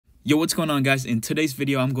Yo, what's going on, guys? In today's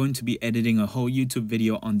video, I'm going to be editing a whole YouTube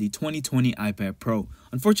video on the 2020 iPad Pro.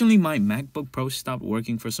 Unfortunately, my MacBook Pro stopped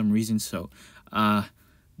working for some reason, so I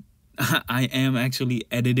am actually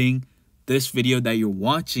editing this video that you're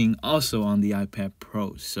watching also on the iPad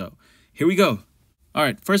Pro. So here we go. All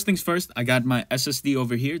right, first things first, I got my SSD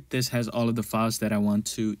over here. This has all of the files that I want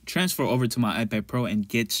to transfer over to my iPad Pro and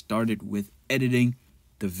get started with editing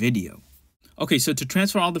the video. Okay, so to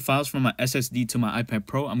transfer all the files from my SSD to my iPad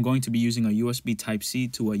Pro, I'm going to be using a USB Type-C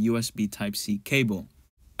to a USB Type-C cable.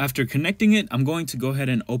 After connecting it, I'm going to go ahead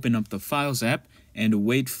and open up the Files app and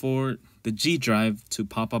wait for the G drive to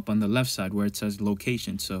pop up on the left side where it says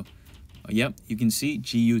Location. So, yep, you can see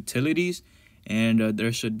G Utilities, and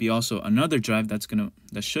there should be also another drive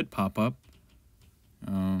that should pop up.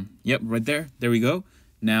 Yep, right there. There we go.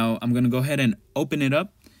 Now I'm gonna go ahead and open it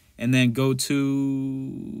up. And then go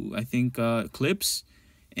to, I think, Clips,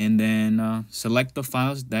 and then select the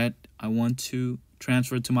files that I want to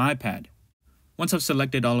transfer to my iPad. Once I've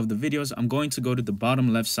selected all of the videos, I'm going to go to the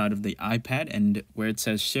bottom left side of the iPad, and where it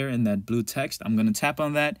says Share in that blue text, I'm going to tap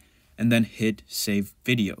on that and then hit Save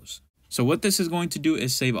Videos. So what this is going to do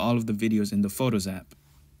is save all of the videos in the Photos app.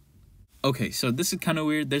 Okay, so this is kind of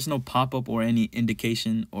weird. There's no pop-up or any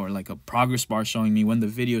indication or like a progress bar showing me when the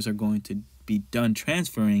videos are going to be done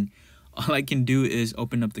transferring. All I can do is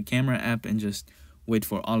open up the camera app and just wait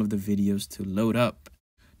for all of the videos to load up.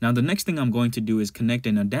 Now the next thing I'm going to do is connect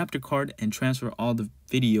an adapter card and transfer all the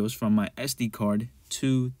videos from my SD card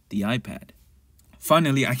to the iPad.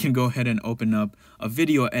 Finally, I can go ahead and open up a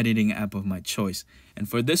video editing app of my choice. And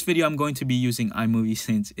for this video, I'm going to be using iMovie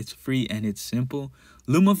since it's free and it's simple.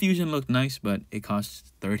 LumaFusion looked nice, but it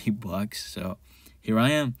costs 30 bucks. So here I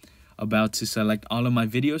am, about to select all of my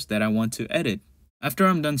videos that I want to edit. After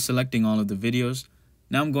I'm done selecting all of the videos,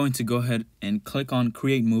 now I'm going to go ahead and click on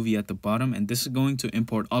Create Movie at the bottom, and this is going to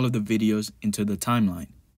import all of the videos into the timeline.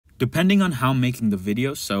 Depending on how I'm making the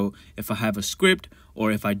video, so if I have a script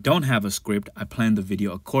or if I don't have a script, I plan the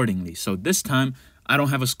video accordingly. So this time, I don't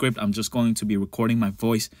have a script. I'm just going to be recording my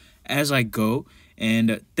voice as I go.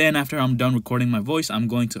 And then after I'm done recording my voice, I'm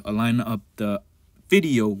going to align up the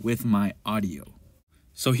video with my audio.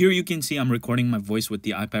 So here you can see I'm recording my voice with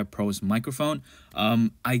the iPad Pro's microphone.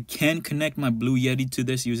 I can connect my Blue Yeti to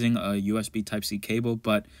this using a USB Type-C cable,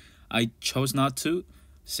 but I chose not to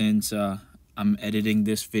since I'm editing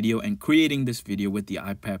this video and creating this video with the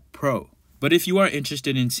iPad Pro. But if you are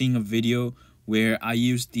interested in seeing a video where I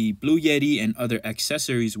use the Blue Yeti and other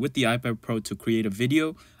accessories with the iPad Pro to create a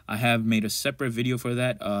video, I have made a separate video for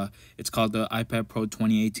that. It's called the iPad Pro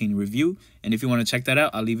 2018 review. And if you want to check that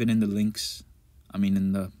out, I'll leave it in the links.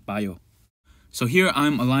 In the bio. So here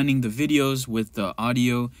I'm aligning the videos with the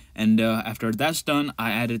audio, and after that's done,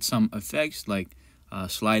 I added some effects like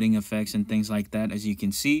sliding effects and things like that, as you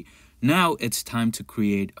can see. Now it's time to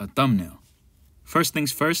create a thumbnail. First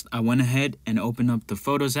things first, I went ahead and opened up the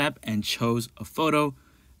Photos app and chose a photo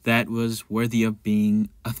that was worthy of being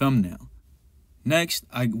a thumbnail. Next,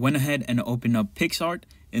 I went ahead and opened up PixArt.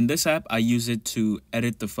 In this app, I use it to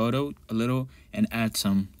edit the photo a little and add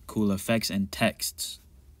some cool effects and texts.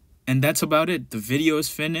 And that's about it. The video is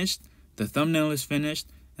finished, the thumbnail is finished,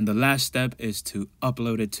 and the last step is to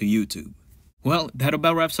upload it to YouTube. Well, that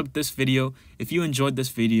about wraps up this video. If you enjoyed this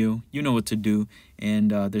video, you know what to do,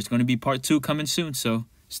 and there's going to be part 2 coming soon, so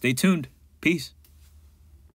stay tuned. Peace.